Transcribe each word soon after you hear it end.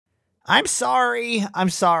I'm sorry. I'm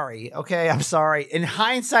sorry. Okay, I'm sorry. In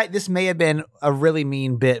hindsight, this may have been a really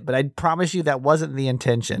mean bit, but I promise you that wasn't the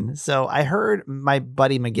intention. So I heard my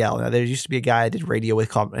buddy Miguel. Now, there used to be a guy I did radio with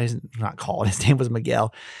called, his name was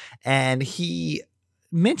Miguel. And he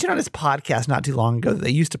mentioned on his podcast not too long ago that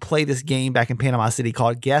they used to play this game back in Panama City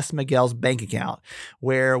called Guess Miguel's Bank Account,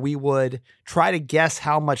 where we would try to guess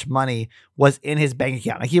how much money was in his bank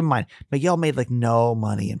account. Now, keep in mind, Miguel made like no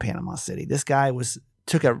money in Panama City. This guy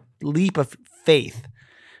took a leap of faith,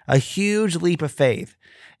 a huge leap of faith,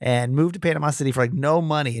 and moved to Panama City for like no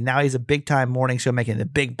money. And now he's a big time morning show making the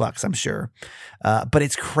big bucks, I'm sure. But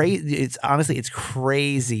it's crazy. It's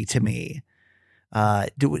crazy to me. I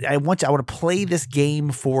want to play this game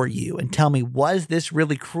for you and tell me, was this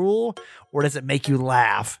really cruel or does it make you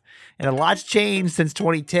laugh? And a lot's changed since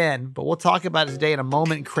 2010, but we'll talk about it today in a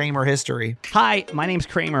moment in Kramer history. Hi, my name's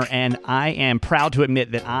Kramer, and I am proud to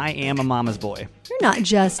admit that I am a mama's boy. You're not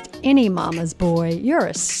just any mama's boy, you're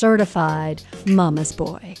a certified mama's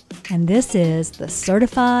boy. And this is the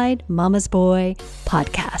Certified Mama's Boy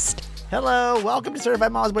Podcast. Hello, welcome to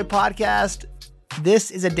Certified Mama's Boy Podcast.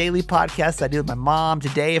 This is a daily podcast I do with my mom.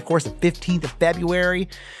 Today, of course, the 15th of February,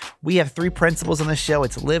 we have 3 principles on the show.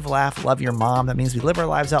 It's live, laugh, love your mom. That means we live our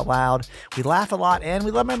lives out loud. We laugh a lot, and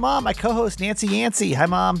we love my mom, my co-host, Nancy Yancey. Hi,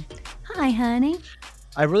 Mom. Hi, honey.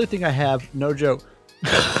 I really think I have, no joke,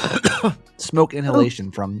 smoke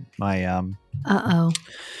inhalation from my...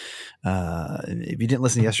 if you didn't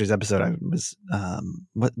listen to yesterday's episode, I was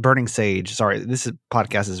burning sage. Sorry, this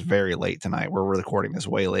podcast is very late tonight. We're recording this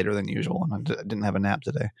way later than usual, and I didn't have a nap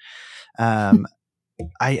today. I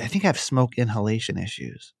think I have smoke inhalation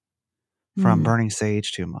issues from burning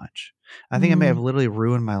sage too much. I think I may have literally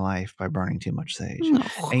ruined my life by burning too much sage.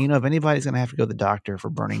 And if anybody's going to have to go to the doctor for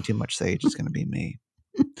burning too much sage, it's going to be me.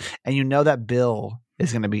 And that bill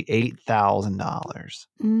is going to be $8,000.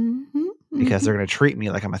 Because they're going to treat me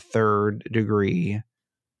like I'm a 3rd degree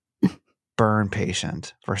burn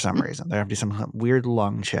patient for some reason. They're going to do some weird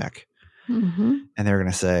lung check. And they're going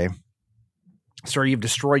to say, sir, you've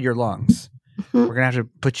destroyed your lungs. We're going to have to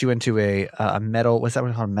put you into a metal, what's that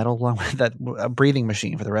called? A metal lung? A breathing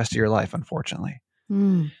machine for the rest of your life, unfortunately.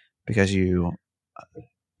 Because you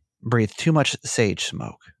breathe too much sage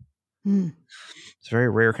smoke. It's a very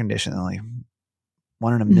rare condition. Only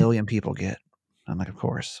 1 in a million people get. I'm like, of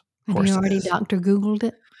course. Have you already Dr. Googled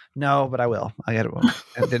it? No, but I will. I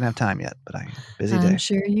didn't have time yet, but busy day. I'm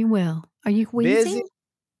sure you will. Are you wheezing? Busy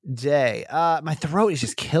day. My throat is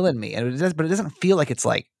just killing me, and but it doesn't feel like it's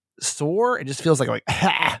like sore. It just feels like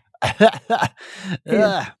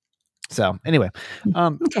So anyway,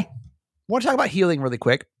 okay. I want to talk about healing really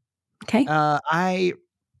quick. Okay. I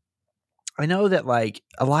know that like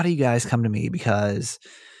a lot of you guys come to me because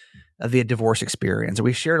of the divorce experience.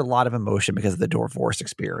 We shared a lot of emotion because of the divorce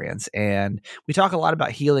experience. And we talk a lot about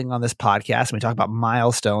healing on this podcast. And we talk about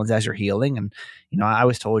milestones as you're healing. And, I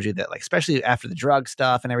always told you that, like, especially after the drug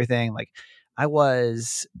stuff and everything, like I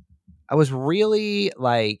was really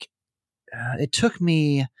like, it took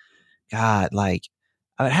me, God, like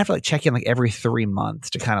I would have to like check in like every 3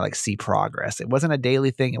 months to kind of like see progress. It wasn't a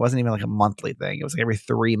daily thing. It wasn't even like a monthly thing. It was like every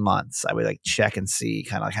 3 months I would like check and see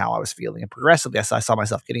kind of like how I was feeling. And progressively, I saw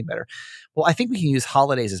myself getting better. Well, I think we can use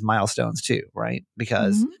holidays as milestones too, right?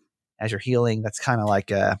 Because as you're healing, that's kind of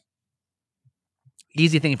like a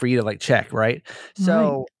easy thing for you to like check, right?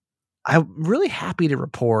 So I'm really happy to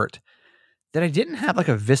report that I didn't have like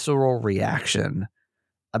a visceral reaction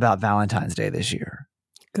about Valentine's Day this year.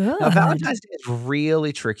 Good. Now, Valentine's Day is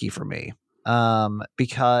really tricky for me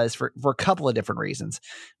because for a couple of different reasons.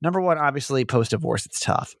 Number one, obviously, post-divorce, it's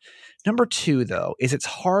tough. Number two, though, is it's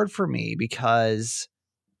hard for me because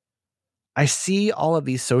I see all of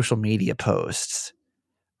these social media posts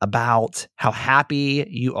about how happy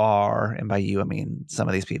you are, and by you, I mean some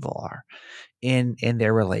of these people are, in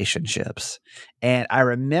their relationships. And I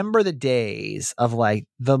remember the days of like,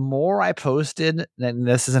 the more I posted, and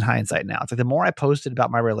this is in hindsight now, it's like the more I posted about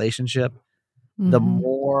my relationship, the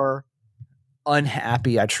more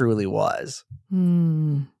unhappy I truly was.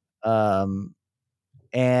 And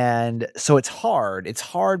so it's hard. It's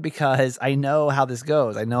hard because I know how this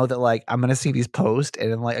goes. I know that like, I'm going to see these posts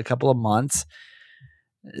and in like a couple of months,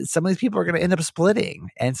 some of these people are going to end up splitting.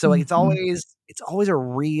 And so like, it's always a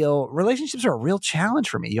real, relationships are a real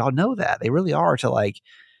challenge for me. Y'all know that they really are, to like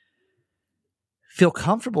feel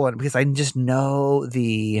comfortable in, because I just know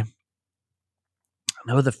the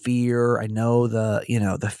fear, I know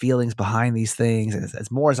the feelings behind these things. And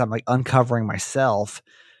it's more as I'm like uncovering myself.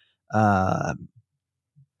 You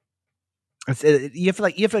have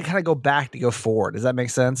to kind of go back to go forward. Does that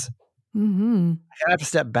make sense? Mm-hmm. I have to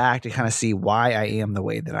step back to kind of see why I am the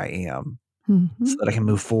way that I am, Mm-hmm. so that I can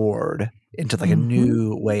move forward into like a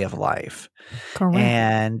new way of life. Correct.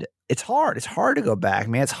 And it's hard. It's hard to go back,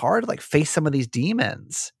 man. It's hard to like face some of these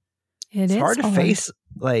demons. It's hard to face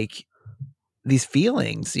like these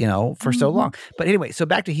feelings, for so long. But anyway, so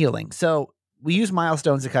back to healing. So we use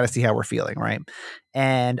milestones to kind of see how we're feeling, right?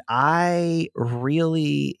 And I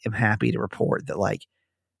really am happy to report that like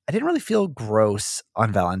I didn't really feel gross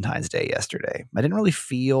on Valentine's Day yesterday. I didn't really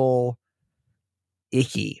feel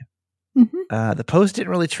icky. The post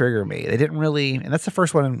didn't really trigger me. They didn't really, and that's the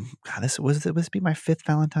first one. God, this be my 5th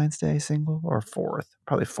Valentine's Day single or 4th,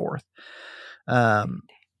 probably 4th.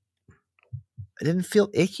 It didn't feel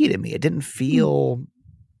icky to me. It didn't feel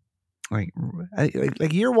like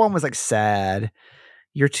year 1 was like sad.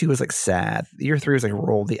 Year 2 was like sad. Year 3 was like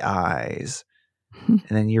roll the eyes. And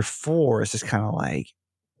then year 4 is just kind of like,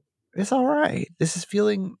 it's all right. This is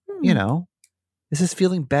feeling, this is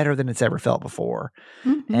feeling better than it's ever felt before.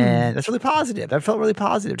 And that's really positive. That felt really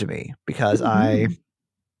positive to me because I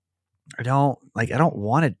don't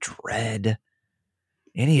want to dread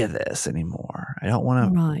any of this anymore. I don't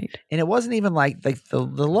want to. Right. And it wasn't even like the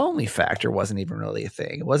lonely factor wasn't even really a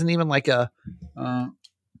thing. It wasn't even like a, I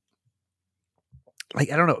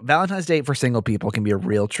don't know. Valentine's Day for single people can be a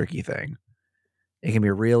real tricky thing. It can be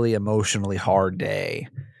a really emotionally hard day.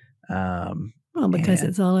 Well, because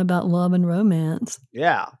it's all about love and romance.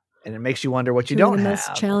 Yeah. And it makes you wonder what you don't have. The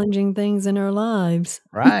most challenging things in our lives.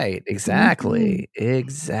 Right. Exactly.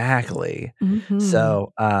 Exactly.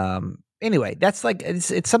 So, anyway, that's like,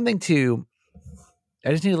 it's something to,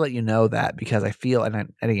 I just need to let you know that because I feel,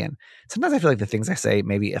 and again, sometimes I feel like the things I say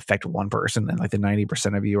maybe affect one person and like the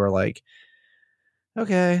 90% of you are like,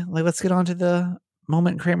 okay, like let's get on to the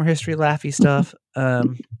moment in Kramer history, laughy stuff.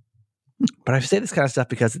 But I say this kind of stuff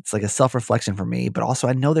because it's like a self-reflection for me, but also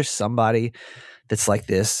I know there's somebody that's like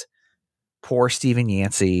this poor Stephen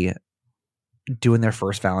Yancey doing their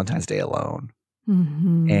first Valentine's Day alone.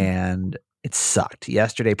 And it sucked.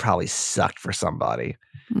 Yesterday probably sucked for somebody.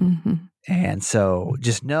 And so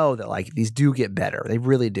just know that like these do get better. They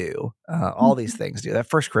really do. All these things do.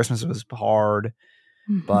 That first Christmas was hard,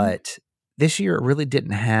 but this year it really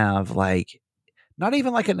didn't have like, not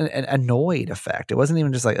even like an annoyed effect. It wasn't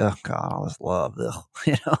even just like, oh God, all this love.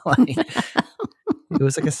 Like it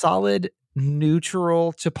was like a solid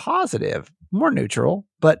neutral to positive, more neutral,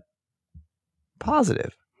 but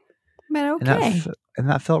positive. But okay. And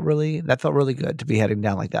that felt really good to be heading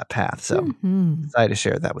down like that path. So decided to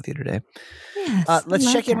share that with you today. Yes,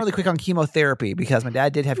 let's check in really quick on chemotherapy because my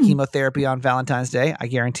dad did have chemotherapy on Valentine's Day. I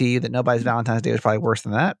guarantee you that nobody's Valentine's Day was probably worse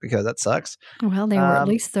than that because that sucks. Well, there were at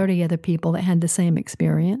least 30 other people that had the same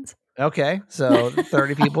experience. Okay, so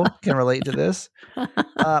 30 people can relate to this.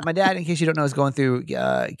 My dad, in case you don't know, is going through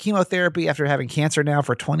chemotherapy after having cancer now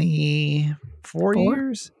for 24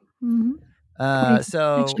 years.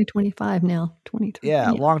 So actually 25 now, 23.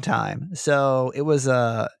 Yeah, long time. So it was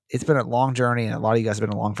it's been a long journey, and a lot of you guys have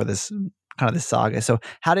been along for this kind of this saga. So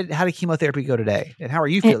how did chemotherapy go today, and how are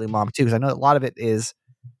you feeling, Mom? Too, because I know a lot of it is,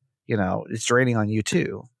 it's draining on you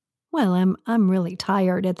too. Well, I'm really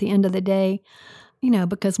tired at the end of the day,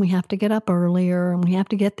 because we have to get up earlier and we have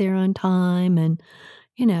to get there on time, and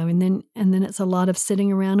and then it's a lot of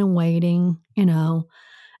sitting around and waiting, and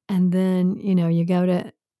then you go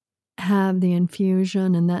to have the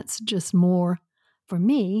infusion, and that's just more for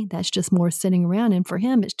me. That's just more sitting around, and for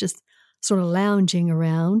him, it's just sort of lounging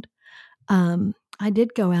around. I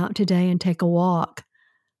did go out today and take a walk,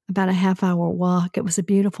 about a half-hour walk. It was a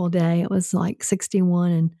beautiful day. It was like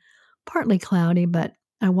 61 and partly cloudy, but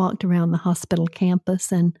I walked around the hospital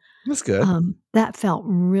campus, and that's good. That felt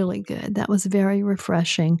really good. That was very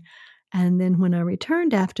refreshing. And then when I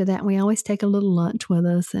returned after that, we always take a little lunch with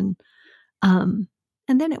us, and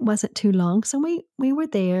then it wasn't too long. So we were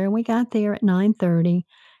there. We got there at 9:30,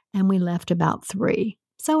 and we left about 3.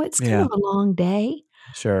 So it's kind of a long day.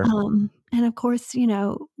 Sure. And of course,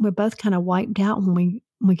 we're both kind of wiped out when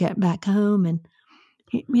we get back home, and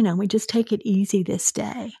we just take it easy this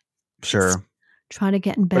day. Sure. Just try to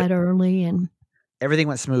get in bed early, and everything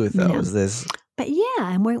went smooth though. Is this? But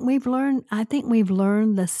and we've learned. I think we've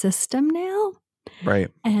learned the system now. Right.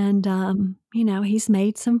 And he's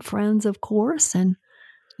made some friends, of course, and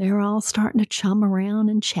they're all starting to chum around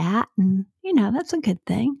and chat, and that's a good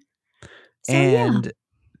thing. So, and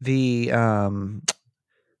the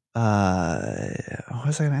what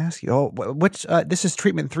was I going to ask you? Oh, which this is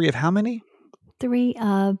treatment 3 of how many? 3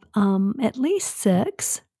 of at least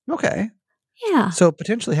 6. Okay. Yeah. So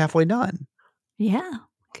potentially halfway done. Yeah,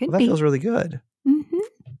 could be. That feels really good. Mm-hmm.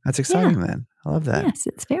 That's exciting, then. I love that. Yes,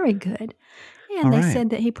 it's very good. Yeah, and they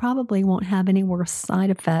said that he probably won't have any worse side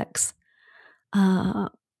effects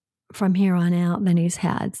from here on out than he's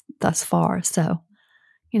had thus far. So,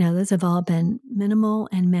 those have all been minimal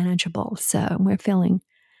and manageable. So we're feeling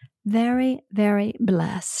very, very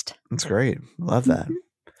blessed. That's great. Love that.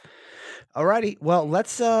 Alrighty. Well,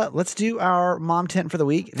 let's do our mom tent for the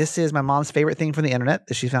week. This is my mom's favorite thing from the internet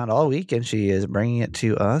that she found all week, and she is bringing it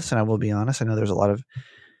to us. And I will be honest, I know there's a lot of.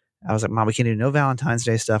 I was like, Mom, we can do no Valentine's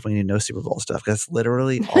Day stuff. We need no Super Bowl stuff because it's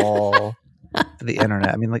literally all for the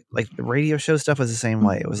internet. I mean, like the radio show stuff was the same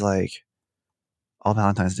way. It was like all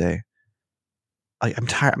Valentine's Day. I'm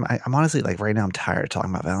tired. I'm honestly like right now. I'm tired of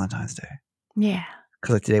talking about Valentine's Day. Yeah.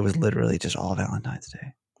 Because like today was literally just all Valentine's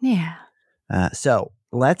Day. Yeah. So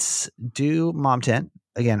let's do Mom Tent.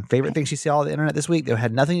 Again, favorite thing she saw on the internet this week that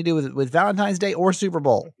had nothing to do with Valentine's Day or Super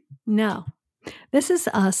Bowl. No. This is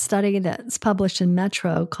a study that's published in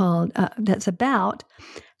Metro called, that's about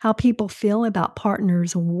how people feel about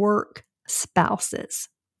partners' work spouses.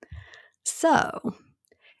 So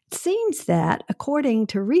it seems that according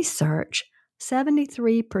to research,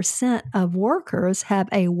 73% of workers have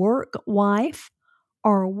a work wife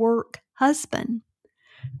or work husband,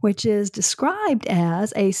 which is described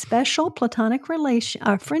as a special platonic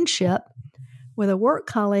friendship with a work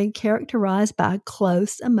colleague characterized by a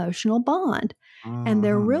close emotional bond. And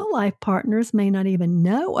their real life partners may not even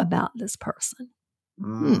know about this person.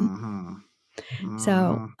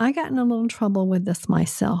 So I got in a little trouble with this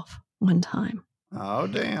myself one time. Oh,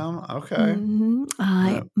 damn. Okay.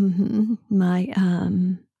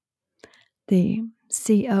 The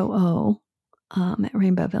COO at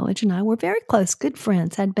Rainbow Village and I were very close, good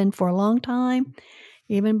friends, had been for a long time,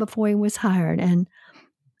 even before he was hired. And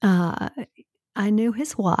I knew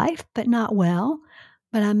his wife, but not well.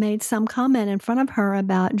 But I made some comment in front of her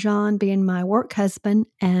about John being my work husband,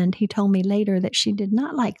 and he told me later that she did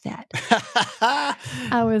not like that.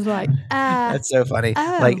 I was like, that's so funny.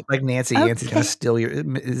 Like Nancy Yancey's gonna steal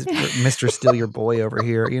Mr. Steal Your Boy over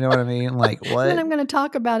here. You know what I mean? Like what? And then I'm going to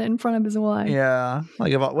talk about it in front of his wife. Yeah.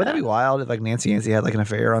 Like wouldn't that be wild if like Nancy Yancey had like an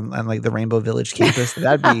affair on like the Rainbow Village campus?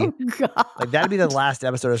 That'd be that'd be the last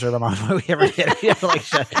episode of Serve Mom we ever did. Like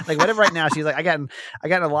whatever. Right now, she's like, I got in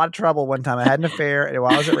a lot of trouble one time. I had an affair and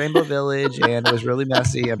while I was at Rainbow Village, and it was really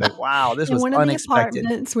messy. I'm like, wow, this was unexpected. In one of the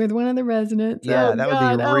apartments with one of the residents. Yeah, that would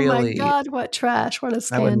be really. Oh my God, what trash! What a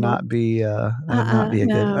scandal! That would not be. That would not be a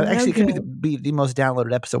good. Actually, it could be the most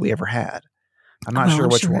downloaded episode we ever had. I'm not sure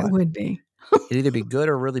which one. It would be. It'd either be good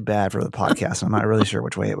or really bad for the podcast. I'm not really sure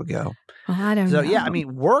which way it would go. Well, I don't know. So yeah, I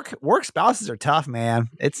mean, work spouses are tough, man.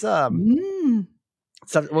 It's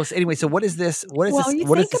So, well, anyway, so what is this? What is this?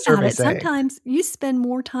 What is the survey saying? Sometimes you spend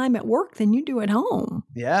more time at work than you do at home.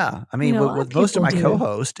 Yeah, I mean, with most of my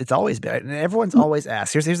co-hosts, it's always been, and everyone's always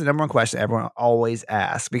asked. Here's the number one question everyone always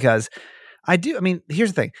asks because I mean, here's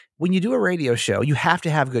the thing: when you do a radio show, you have to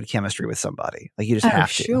have good chemistry with somebody. Like you just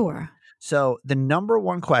have to. Sure. So the number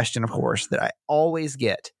one question, of course, that I always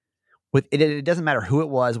get with it doesn't matter who it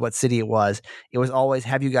was, what city it was always,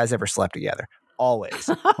 have you guys ever slept together? Always,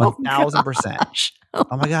 1,000%. Oh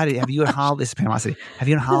my God! Have you and Holly? This is Panama City. Have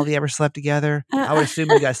you and Holly ever slept together? I would assume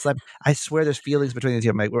you guys slept. I swear, there's feelings between the two.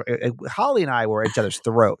 I'm like, Holly and I were at each other's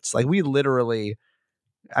throats. Like we literally.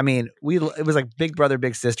 I mean, it was like big brother,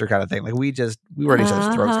 big sister kind of thing. Like we were at each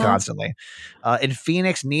other's throats constantly. In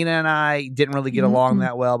Phoenix, Nina and I didn't really get along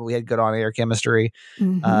that well, but we had good on-air chemistry.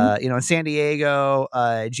 In San Diego,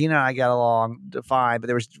 Gina and I got along fine, but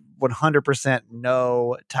there was 100%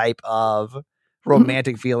 no type of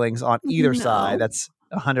romantic feelings on either side. That's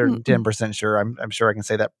 110% sure. I'm sure I can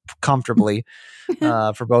say that comfortably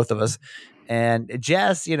for both of us. And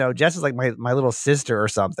Jess, Jess is like my little sister or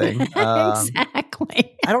something. Exactly.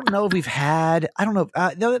 I don't know if we've had. I don't know.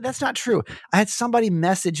 No, that's not true. I had somebody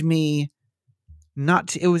message me.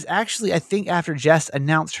 It was actually I think after Jess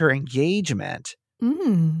announced her engagement,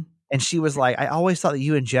 and she was like, "I always thought that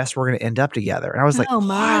you and Jess were going to end up together," and I was like, "Oh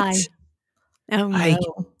my, what? Oh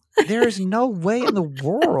no." There is no way in the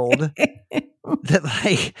world that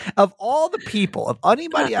like of all the people, of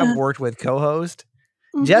anybody I've worked with, co-host,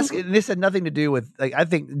 Jessica, and this had nothing to do with like I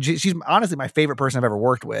think she's honestly my favorite person I've ever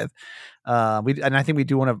worked with. And I think we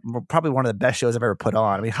do probably one of the best shows I've ever put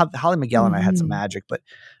on. I mean, Holly Miguel and I had some magic, but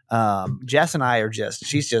Jess and I are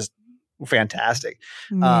she's just fantastic.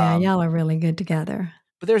 Yeah, y'all are really good together.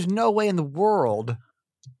 But there's no way in the world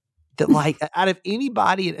that like out of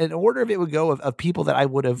anybody, in order of it would go of people that I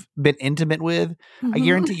would have been intimate with, I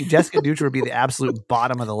guarantee you Jessica Dutra would be the absolute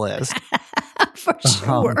bottom of the list. For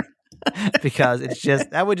sure. Because it's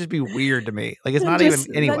just that would just be weird to me. Like it's not even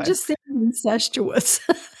anyway. That just seems incestuous.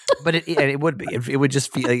 But it would be. It would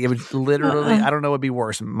just feel like it would literally. I don't know. What would be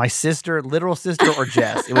worse, my sister, literal sister, or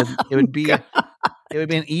Jess? It would be. It would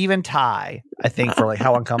be an even tie, I think, for like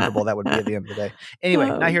how uncomfortable that would be at the end of the day. Anyway,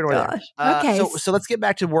 not here nor there. Okay. So let's get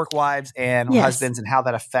back to work wives and husbands and how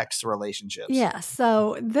that affects the relationships. Yeah.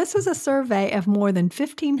 So this was a survey of more than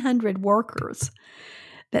 1,500 workers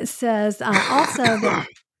that says also that.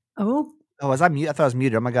 Was I mute? I thought I was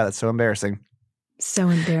muted. Oh my God, that's so embarrassing. So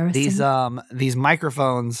embarrassing. These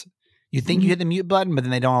microphones. You think you hit the mute button, but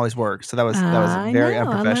then they don't always work. So that was very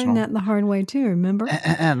unprofessional. I learned that the hard way too. Remember?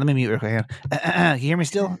 Let me mute real quick. Can you hear me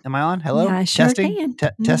still? Am I on? Hello? Yeah, I sure Testing?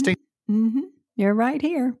 can. Testing? Mm-hmm. You're right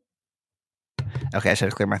here. Okay, I should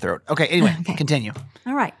have cleared my throat. Okay, anyway, continue.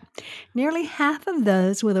 All right. Nearly half of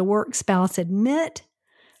those with a work spouse admit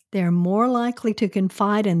they're more likely to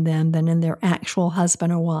confide in them than in their actual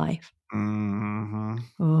husband or wife. Mm-hmm.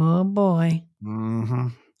 Oh, boy. Mm-hmm.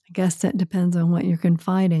 I guess that depends on what you're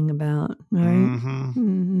confiding about, right?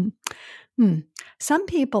 Mm-hmm. Some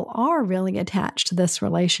people are really attached to this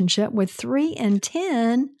relationship, with 3 in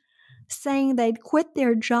 10 saying they'd quit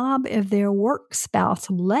their job if their work spouse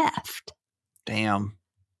left. Damn.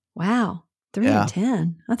 Wow. 3 in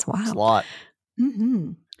 10. That's wild. That's a lot.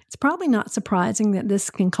 Mm-hmm. It's probably not surprising that this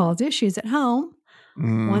can cause issues at home.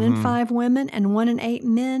 1 in 5 women and 1 in 8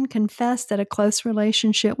 men confess that a close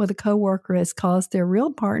relationship with a coworker has caused their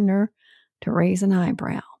real partner to raise an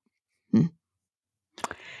eyebrow.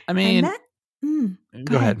 I mean,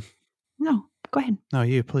 go ahead. No, go ahead. No,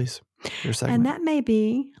 you, please. Your segment. And that may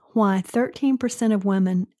be why 13% of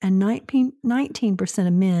women and 19%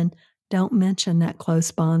 of men don't mention that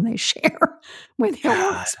close bond they share with their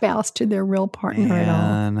work spouse to their real partner at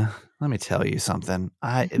all. Let me tell you something.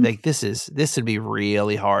 Like this would be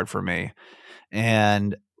really hard for me.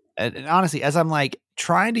 And honestly, as I'm like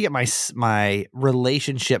trying to get my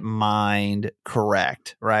relationship mind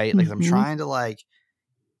correct, right? Like I'm trying to like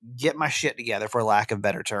get my shit together, for lack of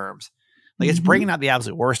better terms. Like it's bringing out the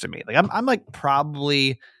absolute worst of me. Like I'm like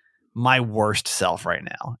probably my worst self right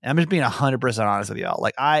now. And I'm just being 100% honest with y'all.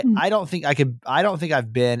 Like I don't think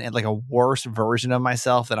I've been in like a worse version of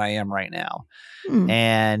myself than I am right now.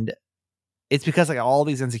 And it's because like all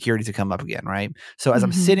these insecurities have come up again, right? So as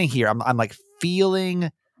I'm sitting here, I'm like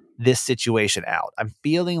feeling this situation out. I'm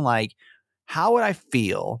feeling like, how would I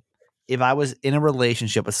feel if I was in a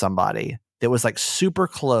relationship with somebody that was like super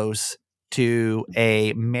close to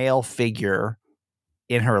a male figure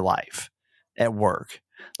in her life at work?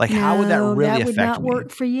 Like, how would that really affect me? That would not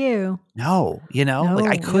work for you. No, like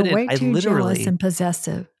I couldn't. You're way too I literally jealous and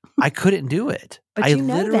possessive. I couldn't do it. But you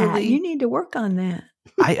know that you need to work on that.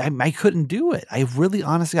 I couldn't do it. I really,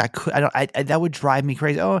 honestly, I could. That would drive me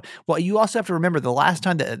crazy. Oh, well, you also have to remember the last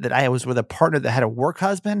time that I was with a partner that had a work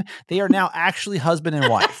husband, they are now actually husband and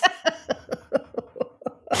wife.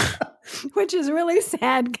 Which is really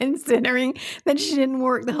sad considering that she didn't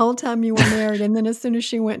work the whole time you were married. And then as soon as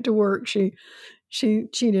she went to work, she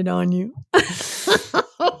cheated on you.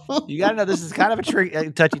 You got to know this is kind of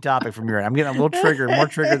a touchy topic from your end. I'm getting a little triggered, more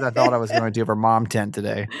triggered than I thought I was going to for Mom Tent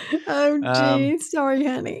today. Oh, geez. Sorry,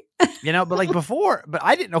 honey. But like before, but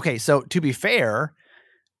I didn't. Okay, so to be fair,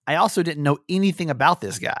 I also didn't know anything about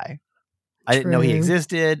this guy. I didn't know he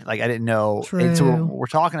existed. Like I didn't know. True. And so we're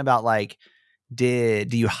talking about like, do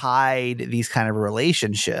you hide these kind of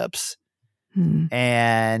relationships?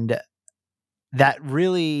 And that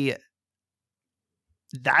really,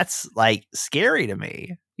 that's like scary to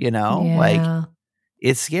me, like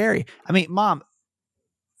it's scary. I mean, Mom,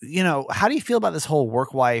 how do you feel about this whole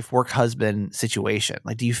work wife, work husband situation?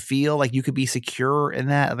 Like, do you feel like you could be secure in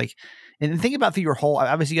that? Like, and think about through your whole,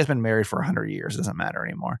 obviously you guys have been married for 100 years. It doesn't matter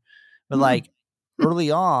anymore. But like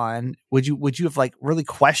early on, would you have like really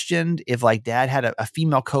questioned if like dad had a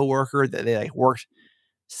female coworker that they like worked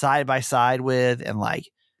side by side with, and like,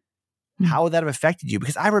 how would that have affected you?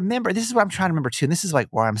 Because I remember, this is what I'm trying to remember too. And this is like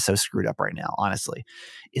why I'm so screwed up right now, honestly,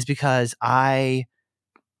 is because I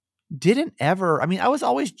didn't ever, I mean, I was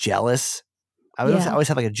always jealous. I always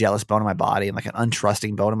had like a jealous bone in my body and like an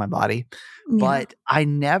untrusting bone in my body, but I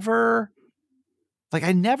never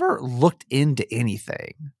looked into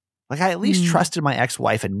anything. Like I at least trusted my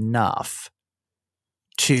ex-wife enough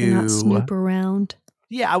to not snoop around.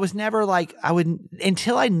 Yeah, I was never like,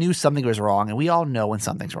 until I knew something was wrong, and we all know when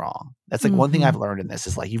something's wrong. That's like one thing I've learned in this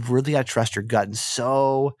is like, you've really got to trust your gut in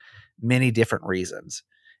so many different reasons.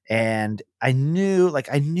 And I knew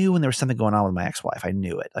when there was something going on with my ex-wife. I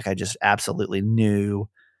knew it. Like I just absolutely knew.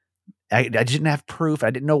 I didn't have proof. I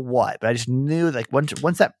didn't know what, but I just knew like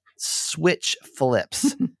once that switch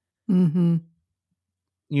flips,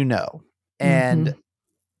 And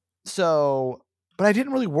so, but I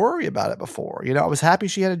didn't really worry about it before. I was happy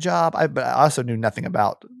she had a job. But I also knew nothing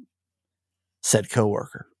about said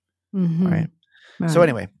coworker. Mm-hmm. Right. So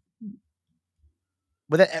anyway,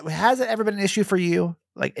 has it ever been an issue for you?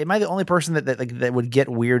 Like, am I the only person that would get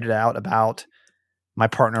weirded out about my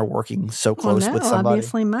partner working so close with somebody?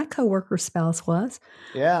 Obviously my coworker spouse was.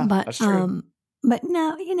 Yeah, but that's true. But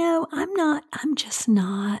no, I'm just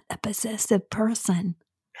not a possessive person.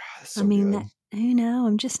 That's so I mean good.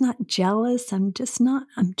 I'm just not jealous. I'm just not.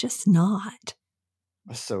 That's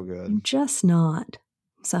so good. I'm just not.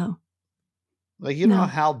 So like, know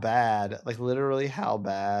how bad, like literally how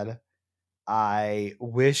bad I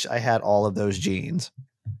wish I had all of those genes.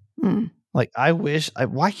 Like,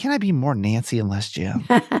 why can't I be more Nancy and less Jim?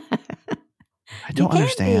 I don't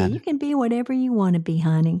understand. You can be whatever you want to be,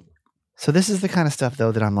 honey. So this is the kind of stuff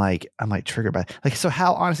though that I'm like triggered by. Like, so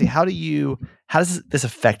how does this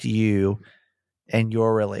affect you and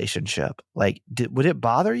your relationship? Like, would it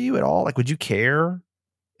bother you at all? Like, would you care?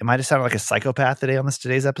 Am I just sounding like a psychopath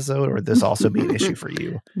today's episode, or would this also be an issue for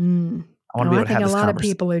you? I want to be able to have this conversation. A lot of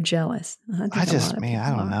people are jealous. I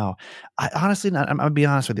don't know. I honestly, I'm gonna be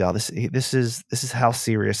honest with y'all. This is how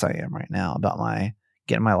serious I am right now about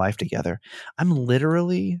getting my life together. I'm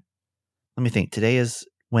literally, let me think. Today is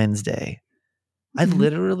Wednesday. I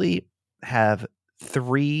literally have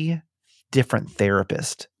 3 different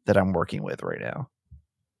therapists that I'm working with right now.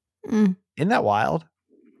 Isn't that wild?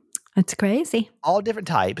 That's crazy. All different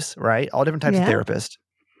types, right? All different types of therapists.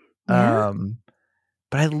 Yeah.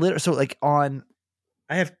 But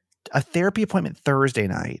I have a therapy appointment Thursday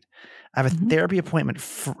night. I have a therapy appointment,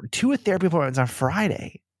 2 therapy appointments on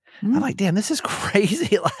Friday. I'm like, damn, this is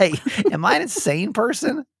crazy. Like, am I an insane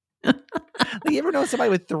person? Like, you ever know somebody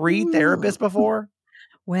with 3 therapists before?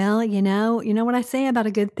 Well, you know what I say about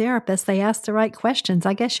a good therapist? They ask the right questions.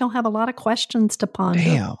 I guess you'll have a lot of questions to ponder.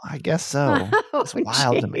 Damn, I guess so. It's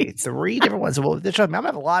wild to me. 3 different ones. Well, trust me, I'm gonna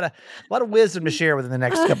have a lot of wisdom to share within the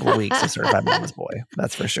next couple of weeks as Certified Mama's Boy.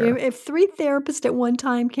 That's for sure. If 3 therapists at one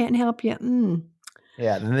time can't help you,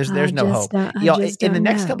 yeah, then there's no hope. In the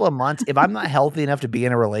next couple of months, if I'm not healthy enough to be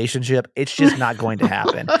in a relationship, it's just not going to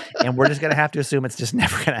happen. And we're just going to have to assume it's just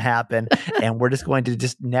never going to happen. And we're just going to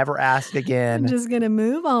just never ask again. I'm just going to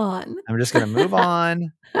move on. I'm just going to move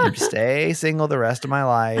on and stay single the rest of my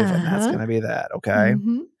life. And that's going to be that. Okay.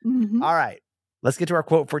 All right. Let's get to our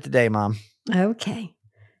quote for today, Mom. Okay.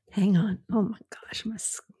 Hang on. Oh my gosh.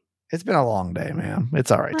 It's been a long day, man.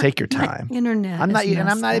 It's all right. Take your time. Internet. I'm not even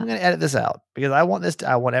going to edit this out because I want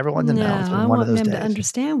everyone to know it's been one of those days. I want them to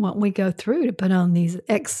understand what we go through to put on these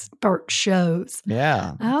expert shows.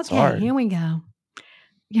 Yeah. Okay, here we go.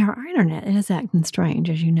 Yeah, our internet is acting strange,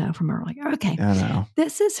 as you know from earlier. Okay. I know.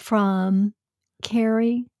 This is from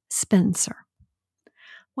Carrie Spencer.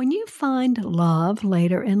 When you find love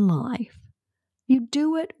later in life, you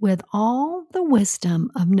do it with all the wisdom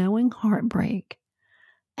of knowing heartbreak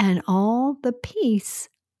and all the peace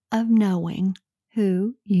of knowing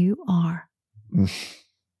who you are.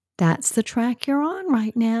 That's the track you're on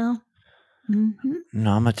right now. No,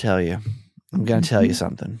 I'm going to tell you. I'm going to tell you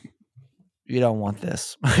something. You don't want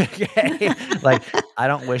this. Okay? Like, I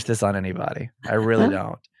don't wish this on anybody. I really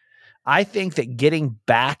don't. I think that getting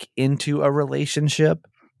back into a relationship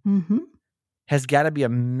has got to be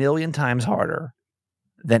 1,000,000 times harder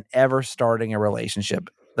than ever starting a relationship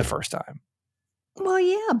the first time. Well,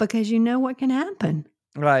 yeah, because you know what can happen.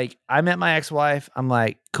 Like, I met my ex-wife. I'm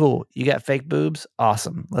like, cool. You got fake boobs?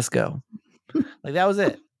 Awesome. Let's go. Like, that was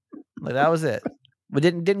it. We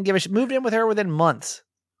didn't give a shit. Moved in with her within months.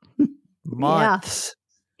 Months.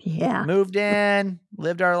 Yeah. Moved in,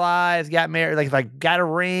 lived our lives, got married. Like, if I got a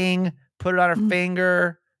ring, put it on her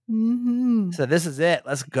finger. So this is it.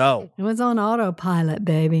 Let's go. It was on autopilot,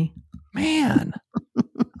 baby. Man,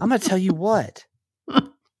 I'm going to tell you what.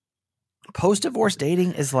 Post-divorce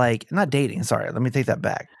dating is like, not dating, sorry, let me take that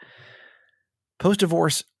back.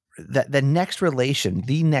 Post-divorce, the next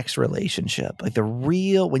relationship, like the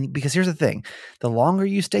real, because here's the thing, the longer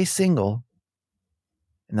you stay single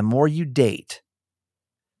and the more you date,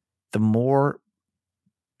 the more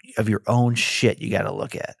of your own shit you got to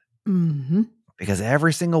look at. Because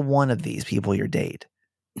every single one of these people you date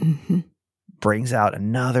brings out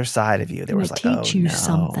another side of you that was like, teach you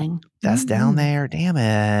something. That's down there, damn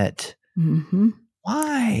it.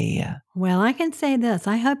 Why? Well, I can say this.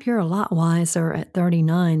 I hope you're a lot wiser at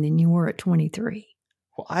 39 than you were at 23.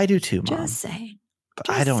 Well, I do too, Mom. Just saying.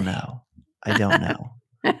 But I don't know.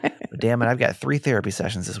 But damn it, I've got 3 therapy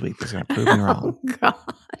sessions this week that's going to prove me wrong. Oh,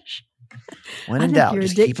 gosh. When in doubt,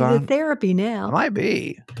 just keep on. To therapy now. I might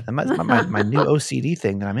be. My new OCD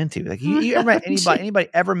thing that I'm into. Like, you ever met anybody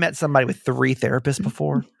ever met somebody with 3 therapists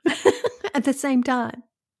before? at the same time.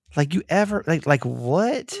 Like you ever like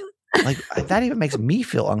what? Like that even makes me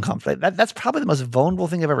feel uncomfortable. That's probably the most vulnerable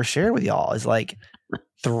thing I've ever shared with y'all is like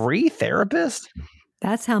 3 therapists.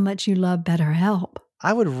 That's how much you love BetterHelp.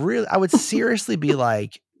 I would seriously be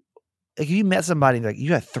like if you met somebody like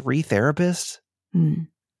you had 3 therapists,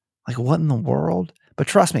 like what in the world? But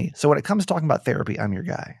trust me, so when it comes to talking about therapy, I'm your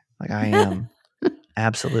guy. Like I am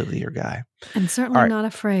absolutely your guy. I'm certainly not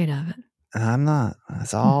afraid of it. I'm not.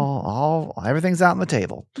 It's everything's out on the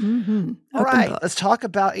table. Mm-hmm. All right, let's talk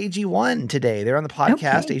about AG1 today. They're on the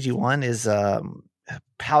podcast. Okay. AG1 is a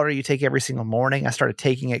powder you take every single morning. I started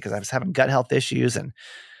taking it because I was having gut health issues, and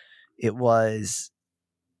it was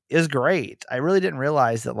great. I really didn't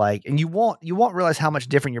realize that, like, and you won't realize how much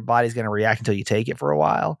different your body's going to react until you take it for a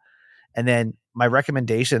while. And then my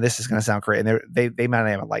recommendation, this is going to sound crazy, and they might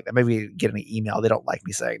not even like that. Maybe get an email. They don't like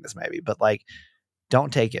me saying this, maybe, but like,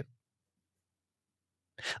 don't take it.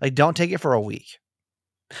 Like, don't take it for a week.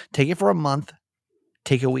 Take it for a month.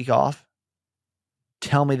 Take a week off.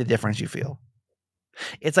 Tell me the difference you feel.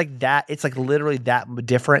 It's like that. It's like literally that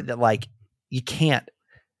different that like you can't.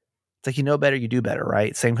 It's like you know better, you do better,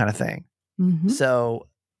 right? Same kind of thing. Mm-hmm. So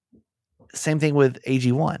same thing with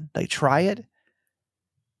AG1. Like try it.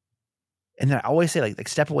 And then I always say like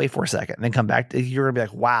step away for a second and then come back. You're going to be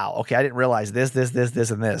like, wow, okay, I didn't realize this,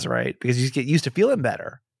 and this, right? Because you just get used to feeling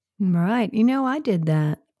better. Right. You know, I did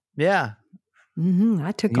that. Yeah. Mm-hmm.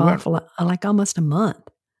 I took off like almost a month.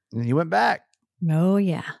 And you went back. Oh,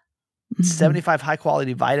 yeah. Mm-hmm. 75 high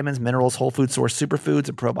quality vitamins, minerals, whole food source superfoods,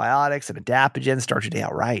 and probiotics and adaptogens. Start your day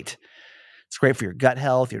out right. It's great for your gut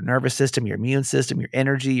health, your nervous system, your immune system, your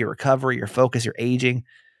energy, your recovery, your focus, your aging.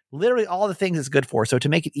 Literally all the things it's good for. So to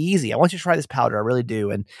make it easy, I want you to try this powder. I really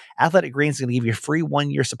do. And Athletic Greens is going to give you a free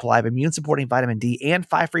 1-year supply of immune-supporting vitamin D and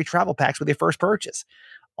 5 free travel packs with your first purchase.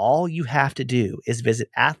 All you have to do is visit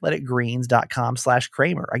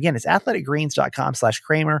athleticgreens.com/Kramer. Again, it's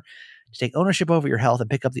athleticgreens.com/Kramer to take ownership over your health and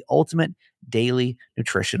pick up the ultimate daily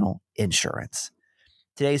nutritional insurance.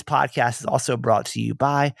 Today's podcast is also brought to you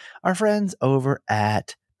by our friends over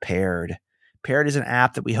at Paired. Paired is an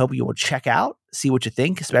app that we hope you will check out, see what you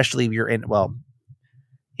think, especially if you're in, well,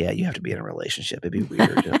 yeah, you have to be in a relationship. It'd be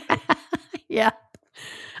weird. Yeah.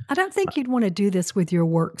 I don't think you'd want to do this with your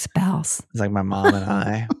work spouse. It's like my mom and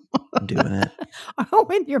I doing it. Oh,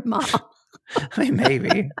 with your mom. I mean,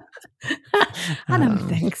 maybe. I don't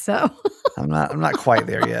think so. I'm not quite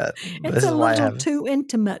there yet. But it's a little too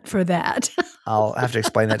intimate for that. I'll have to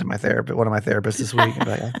explain that to my therapist, one of my therapists this week. And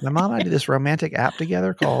be like, my mom and I do this romantic app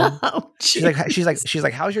together called. Oh, she's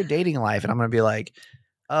like, how's your dating life? And I'm going to be like,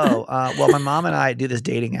 well, my mom and I do this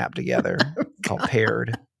dating app together called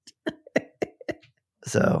Paired.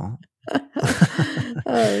 So.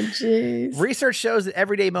 Oh, geez. Research shows that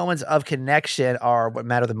everyday moments of connection are what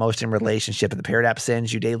matter the most in relationship. And the Paired app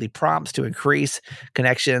sends you daily prompts to increase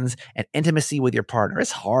connections and intimacy with your partner. It's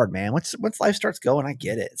hard, man. Once life starts going, I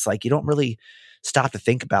get it. It's like you don't really stop to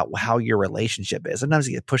think about how your relationship is. Sometimes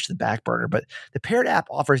you get pushed to the back burner, but the Paired app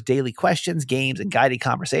offers daily questions, games, and guided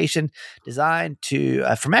conversation designed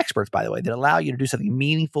from experts, by the way, that allow you to do something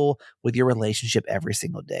meaningful with your relationship every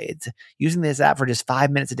single day. Using this app for just 5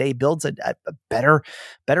 minutes a day builds a better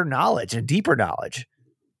knowledge and deeper knowledge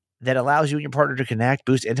that allows you and your partner to connect,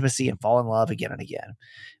 boost intimacy, and fall in love again and again.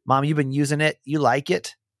 Mom, you've been using it. You like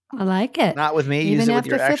it? I like it. Not with me. Even use it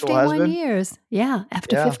after with your actual 51 husband? years. Yeah.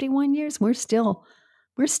 After 51 years, we're still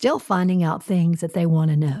finding out things that they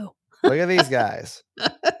want to know. Look at these guys.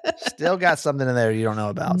 Still got something in there you don't know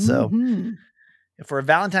about. Mm-hmm. So for a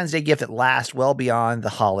Valentine's Day gift that lasts well beyond the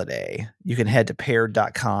holiday, you can head to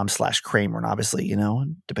paired.com/Kramer. And obviously,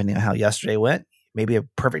 depending on how yesterday went, maybe a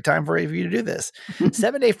perfect time for you to do this.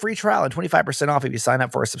 7-day free trial and 25% off if you sign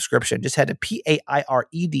up for a subscription. Just head to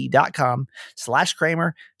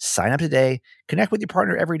paired.com/Kramer. Sign up today. Connect with your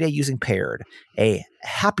partner every day using Paired. A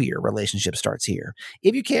happier relationship starts here.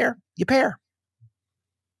 If you care, you pair.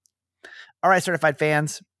 All right, certified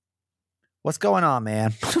fans. What's going on,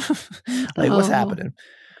 man? What's happening?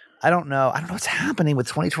 I don't know. I don't know what's happening with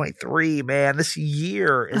 2023, man. This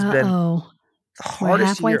year has been the hardest We're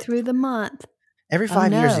halfway year. Through the month. Every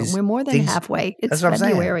 5 years. We're more than halfway. It's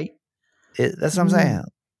February. That's what I'm saying.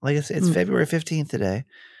 Like it's February 15th today.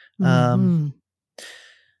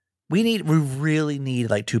 We really need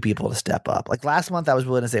like 2 people to step up. Like last month I was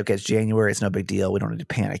willing to say, okay, it's January. It's no big deal. We don't need to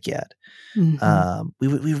panic yet. Mm-hmm.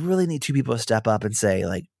 We really need 2 people to step up and say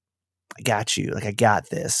like, I got you. Like I got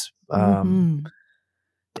this.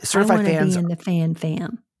 Certified fans. Be in the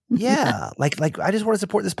fan. Yeah. Like I just want to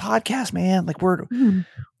support this podcast, man. Like we're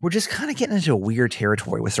just kind of getting into a weird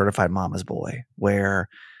territory with Certified Mama's Boy where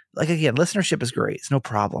like, again, listenership is great. It's no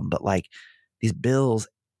problem. But like these bills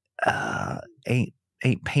ain't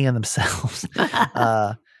paying themselves.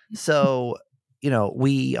 So,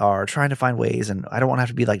 we are trying to find ways, and I don't want to have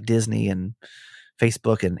to be like Disney and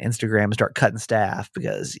Facebook and Instagram and start cutting staff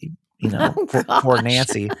because, poor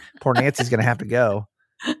Nancy's going to have to go.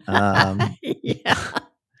 Yeah.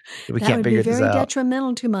 We That can't would figure be this very out.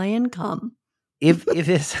 detrimental to my income. If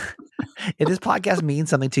this podcast means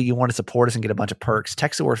something to you, you want to support us and get a bunch of perks,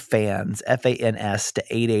 text the word FANS, FANS, to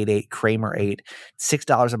 888-KRAMER8,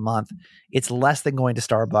 $6 a month. It's less than going to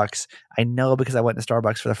Starbucks. I know because I went to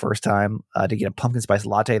Starbucks for the first time to get a pumpkin spice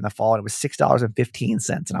latte in the fall, and it was $6.15.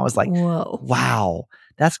 And I was like, Whoa. wow,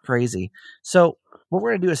 that's crazy. So what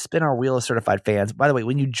we're going to do is spin our wheel of certified fans. By the way,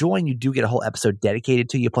 when you join, you do get a whole episode dedicated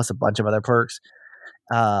to you, plus a bunch of other perks.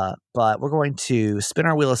 But we're going to spin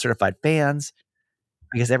our wheel of certified fans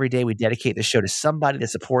because every day we dedicate the show to somebody that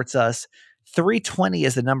supports us. 320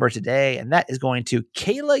 is the number today, and that is going to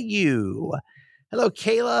Kayla Yu. Hello,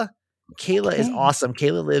 Kayla. Kayla is awesome.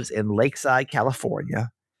 Kayla lives in Lakeside, California.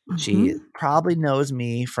 She probably knows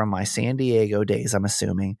me from my San Diego days, I'm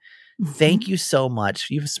assuming. Thank you so much.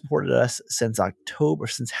 You've supported us since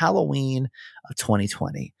Halloween of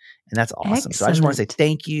 2020. And that's awesome. Excellent. So I just want to say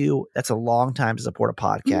thank you. That's a long time to support a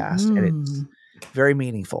podcast. And it's very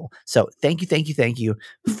meaningful. So thank you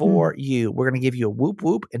for you. We're going to give you a whoop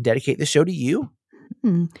whoop and dedicate the show to you.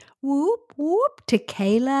 Whoop whoop to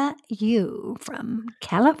Kayla Yu from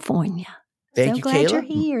California. Thank you, glad Kayla. You're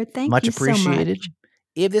here. Thank much you appreciated. So much.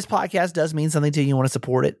 If this podcast does mean something to you, you want to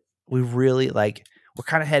support it. We really we're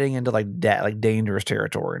kind of heading into like dangerous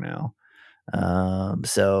territory now.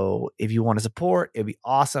 So if you want to support, it'd be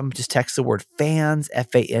awesome. Just text the word FANS,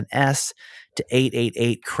 FANS, to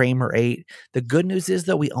 888-KRAMER8. The good news is,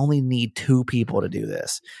 though, we only need 2 people to do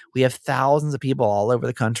this. We have thousands of people all over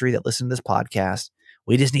the country that listen to this podcast.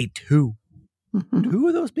 We just need 2. 2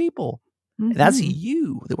 of those people. And that's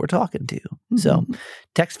you that we're talking to. So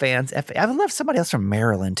text FANS. I would love somebody else from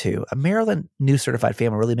Maryland, too. A Maryland new certified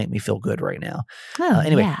fan would really make me feel good right now.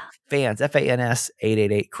 Anyway, FANS, FANS,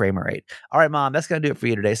 888-KRAMER8. All right, Mom, that's going to do it for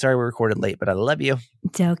you today. Sorry we recorded late, but I love you.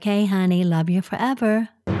 It's okay, honey. Love you forever.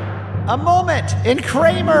 A moment in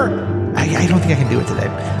Kramer. I don't think I can do it today.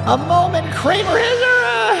 A moment, Kramer is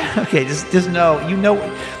okay, just know, you know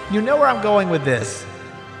where I'm going with this.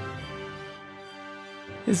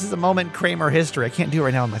 This is a moment Kramer history. I can't do it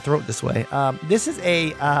right now in my throat this way. This is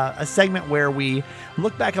a segment where we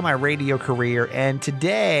look back on my radio career, and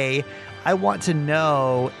today I want to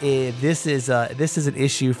know if this is an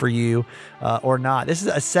issue for you or not. This is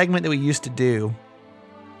a segment that we used to do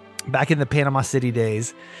back in the Panama City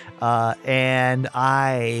days, and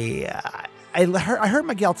I heard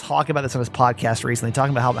Miguel talk about this on his podcast recently,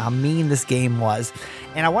 talking about how mean this game was,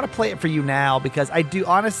 and I want to play it for you now because I do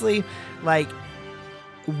honestly like.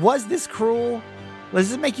 Was this cruel? Does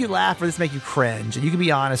this make you laugh or does this make you cringe? And you can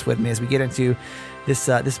be honest with me as we get into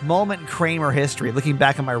this moment in Kramer history, looking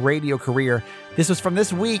back on my radio career. This was from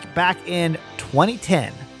this week back in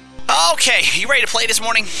 2010. Okay, you ready to play this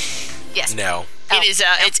morning? Yes. No. It is.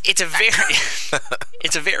 It's a very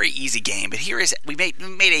it's a very easy game. But here is we made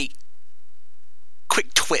a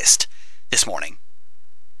quick twist this morning.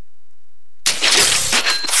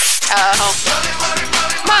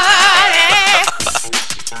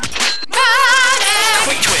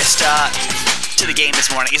 Quick twist to the game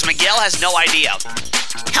this morning is Miguel has no idea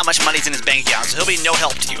how much money's in his bank account, so he'll be no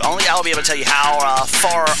help to you. Only I'll be able to tell you how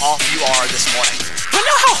far off you are this morning. You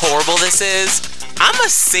know how horrible this is? I'm a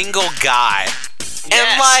single guy. Yes.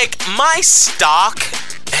 And like my stock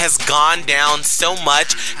has gone down so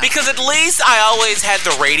much because at least I always had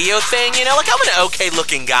the radio thing, you know, like I'm an okay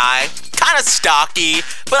looking guy, kind of stocky,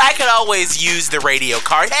 but I could always use the radio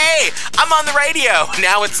card. Hey, I'm on the radio.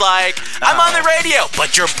 Now it's like, I'm on the radio,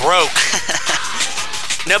 but you're broke.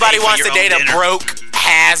 Nobody wants to date a broke,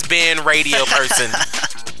 has-been radio person.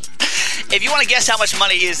 If you want to guess how much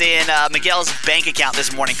money is in Miguel's bank account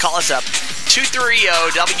this morning, call us up,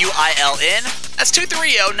 230-WILN. That's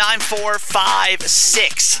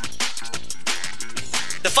 230-9456.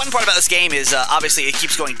 The fun part about this game is obviously it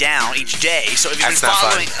keeps going down each day. So if you've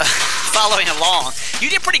been following along, you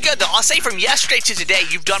did pretty good though. I'll say from yesterday to today,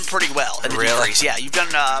 you've done pretty well. Really? Yeah, you've done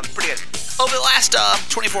pretty good. Over the last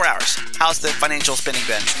 24 hours, how's the financial spending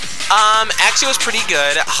been? Actually, it was pretty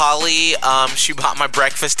good. Holly, she bought my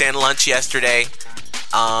breakfast and lunch yesterday.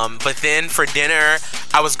 But then for dinner,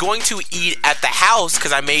 I was going to eat at the house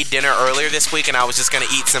because I made dinner earlier this week, and I was just going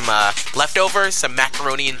to eat some leftovers, some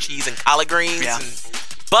macaroni and cheese and collard greens. Yeah.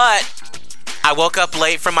 But I woke up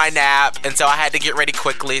late from my nap, and so I had to get ready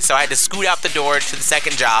quickly. So I had to scoot out the door to the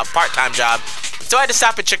second job, part-time job. So I had to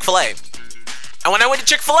stop at Chick-fil-A. And when I went to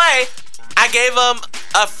Chick-fil-A, I gave them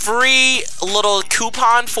a free little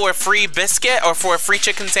coupon for a free biscuit or for a free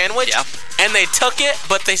chicken sandwich. Yeah. And they took it,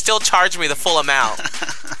 but they still charged me the full amount.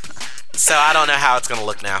 So I don't know how it's going to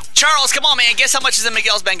look now. Charles, come on, man. Guess how much is in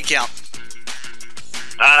Miguel's bank account?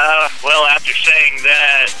 Well, after saying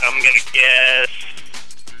that, I'm going to guess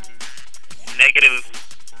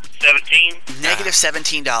 -17.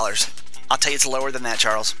 -$17. I'll tell you it's lower than that,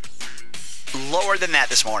 Charles. Lower than that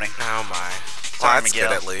this morning. Oh, my. Sorry, Well, that's Miguel.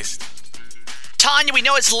 good at least. Tanya, we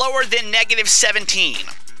know it's lower than -17.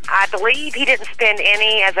 I believe he didn't spend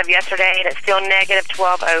any as of yesterday, and it's still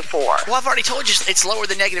 -1204. Well, I've already told you it's lower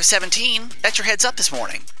than -17. That's your heads up this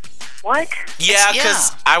morning. What? Yeah, Yeah.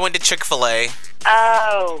 because I went to Chick-fil-A.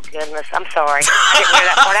 Oh, goodness. I'm sorry. I didn't hear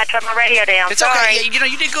that part. I turned my radio down. It's Sorry. okay. Yeah,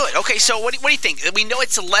 you did good. Okay, so what do you think? We know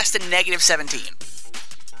it's less than -17.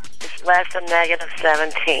 It's less than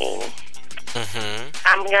 -17. Mm-hmm.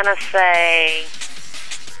 I'm going to say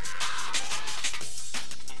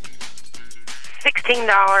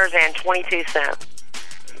 $16.22.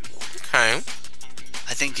 Okay.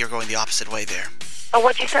 I think you're going the opposite way there. Oh,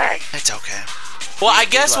 what'd you say? It's okay. Well, I You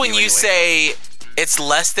guess love when you you anyway. say it's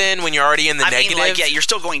less than when you're already in the negative. I mean, like, yeah, you're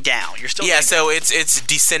still going down. You're still Yeah, going so it's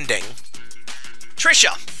descending. down.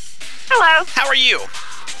 Trisha, Hello. how are you?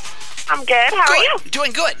 I'm good. How are you? Good.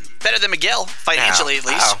 Doing good. Better than Miguel, financially at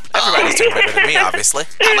least. Oh, everybody's doing better than me, obviously.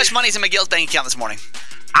 How much money is in Miguel's bank account this morning?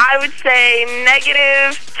 I would say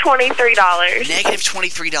 -$23.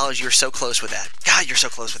 -$23. You're so close with that. God, you're so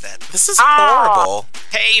close with that. This is horrible.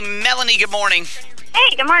 Hey, Melanie, good morning.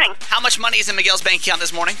 Hey, good morning. How much money is in Miguel's bank account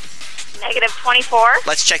this morning? -24.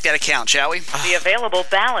 Let's check that account, shall we? The available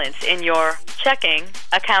balance in your checking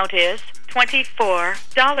account is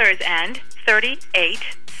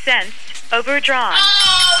 $24.38 overdrawn.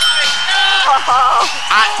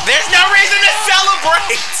 There's no reason to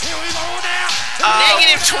celebrate.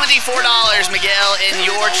 -$24, Miguel, in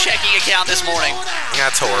your checking account this morning.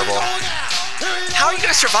 That's horrible. How are you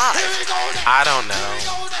going to survive? I don't know.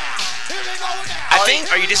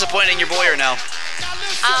 Are you disappointed in your boy or no?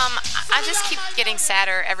 I just keep getting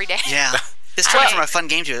sadder every day. Yeah. This turned from a fun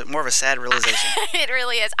game to more of a sad realization. It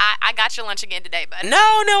really is. I got your lunch again today, bud.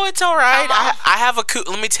 No, it's all right. Come on. I have a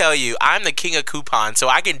let me tell you, I'm the king of coupons, so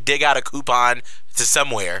I can dig out a coupon to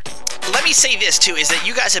somewhere. Let me say this, too, is that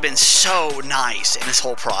you guys have been so nice in this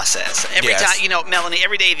whole process. Every Yes. time, Melanie,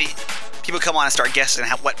 every day the people come on and start guessing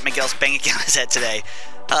what Miguel's bank account is at today.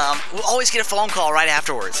 We'll always get a phone call right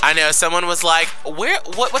afterwards. I know someone was like,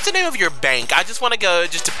 what's the name of your bank? I just want to go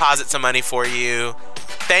just deposit some money for you.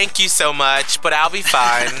 Thank you so much, but I'll be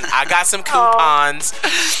fine. I got some coupons.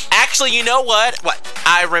 Actually, you know what? What?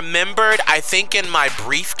 I remembered, I think in my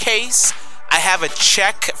briefcase, I have a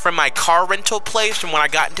check from my car rental place from when I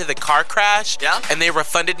got into the car crash. Yeah. And they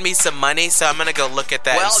refunded me some money, so I'm going to go look at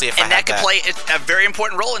that and see if I have that that. could play a very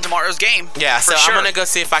important role in tomorrow's game. Yeah, for so sure. I'm going to go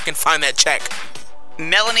see if I can find that check.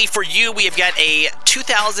 Melanie, for you, we have got a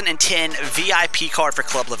 2010 VIP card for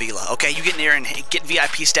Club La Vila. Okay, you get in there and get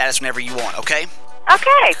VIP status whenever you want, okay?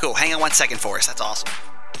 Okay. Cool. Hang on 1 second for us. That's awesome.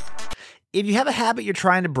 If you have a habit you're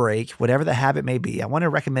trying to break, whatever the habit may be, I want to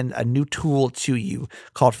recommend a new tool to you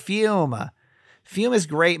called Fume. Fume is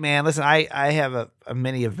great, man. Listen, I have a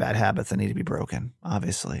many of bad habits that need to be broken,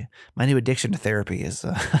 obviously. My new addiction to therapy is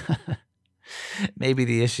maybe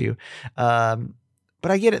the issue. But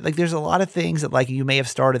I get it. Like, there's a lot of things that, like, you may have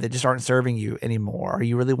started that just aren't serving you anymore, or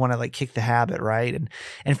you really want to, like, kick the habit, right?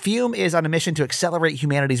 And Fume is on a mission to accelerate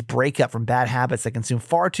humanity's breakup from bad habits that consume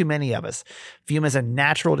far too many of us. Fume is a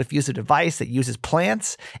natural diffusive device that uses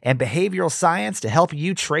plants and behavioral science to help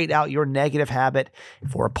you trade out your negative habit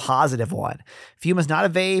for a positive one. Fume is not a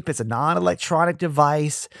vape. It's a non-electronic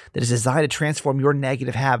device that is designed to transform your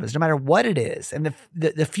negative habits, no matter what it is. And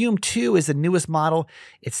the Fume 2 is the newest model.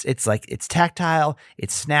 It's tactile.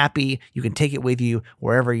 It's snappy. You can take it with you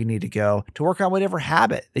wherever you need to go to work on whatever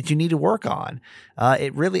habit that you need to work on.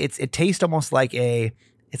 It tastes almost like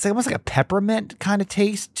it's almost like a peppermint kind of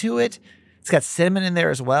taste to it. It's got cinnamon in there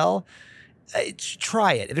as well.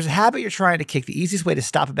 Try it. If there's a habit you're trying to kick, the easiest way to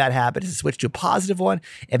stop a bad habit is to switch to a positive one,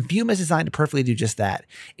 and Fume is designed to perfectly do just that.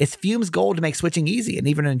 It's Fume's goal to make switching easy and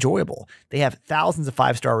even enjoyable. They have thousands of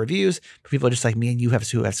 5-star reviews for people just like me and you who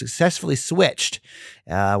have successfully switched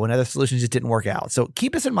when other solutions just didn't work out. So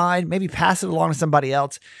keep this in mind. Maybe pass it along to somebody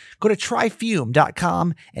else. Go to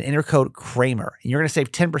tryfume.com and enter code Kramer, and you're going to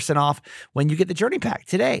save 10% off when you get the Journey Pack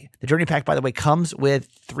today. The Journey Pack, by the way, comes with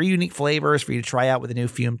 3 unique flavors for you to try out with the new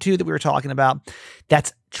Fume 2 that we were talking about. about.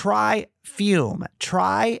 That's TryFume,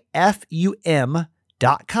 TryFUM.com,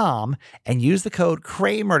 and use the code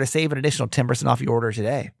Kramer to save an additional 10% off your order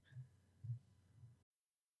today.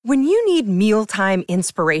 When you need mealtime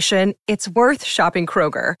inspiration, it's worth shopping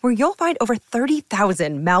Kroger, where you'll find over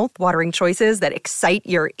 30,000 mouth-watering choices that excite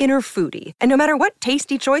your inner foodie. And no matter what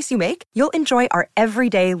tasty choice you make, you'll enjoy our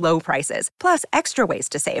everyday low prices, plus extra ways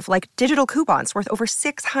to save, like digital coupons worth over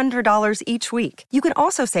 $600 each week. You can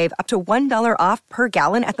also save up to $1 off per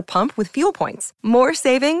gallon at the pump with fuel points. More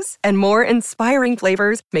savings and more inspiring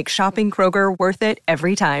flavors make shopping Kroger worth it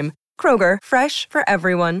every time. Kroger, fresh for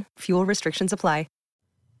everyone. Fuel restrictions apply.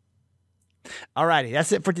 All righty,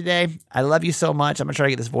 that's it for today. I love you so much. I'm going to try to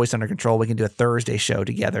get this voice under control. We can do a Thursday show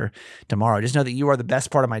together tomorrow. Just know that you are the best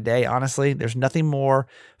part of my day. Honestly, there's nothing more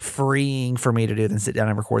freeing for me to do than sit down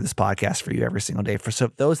and record this podcast for you every single day. For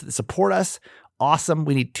those that support us, awesome.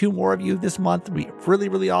 We need 2 more of you this month. We really,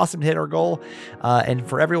 really awesome to hit our goal. And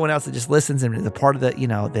for everyone else that just listens and is a part of the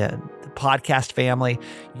podcast family,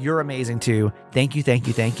 you're amazing too. Thank you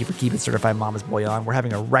for keeping Certified Mama's Boy on. We're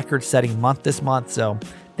having a record-setting month this month, so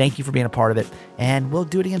thank you for being a part of it, and we'll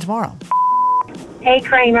do it again tomorrow. Hey,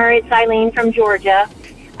 Kramer, it's Eileen from Georgia.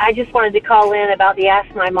 I just wanted to call in about the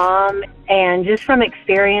Ask My Mom, and just from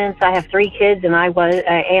experience, I have 3 kids, and I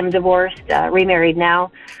am divorced, remarried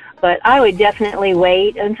now, but I would definitely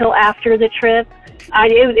wait until after the trip.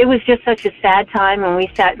 It was just such a sad time when we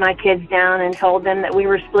sat my kids down and told them that we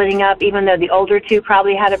were splitting up, even though the older 2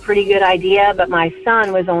 probably had a pretty good idea, but my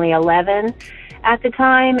son was only 11 at the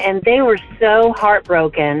time, and they were so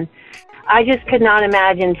heartbroken. I just could not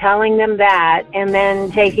imagine telling them that and then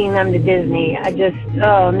taking them to Disney.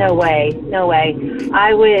 No way.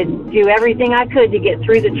 I would do everything I could to get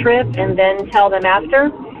through the trip and then tell them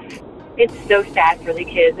after. It's so sad for the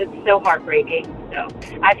kids. It's so heartbreaking. So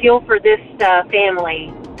I feel for this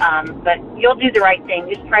family, but you'll do the right thing.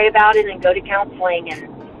 Just pray about it and go to counseling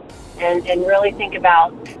and really think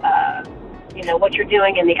about what you're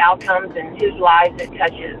doing and the outcomes and whose lives it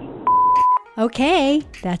touches. Okay,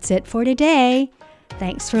 that's it for today.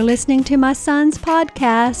 Thanks for listening to my son's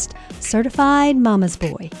podcast, Certified Mama's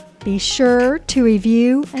Boy. Be sure to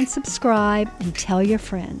review and subscribe and tell your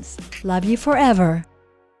friends. Love you forever.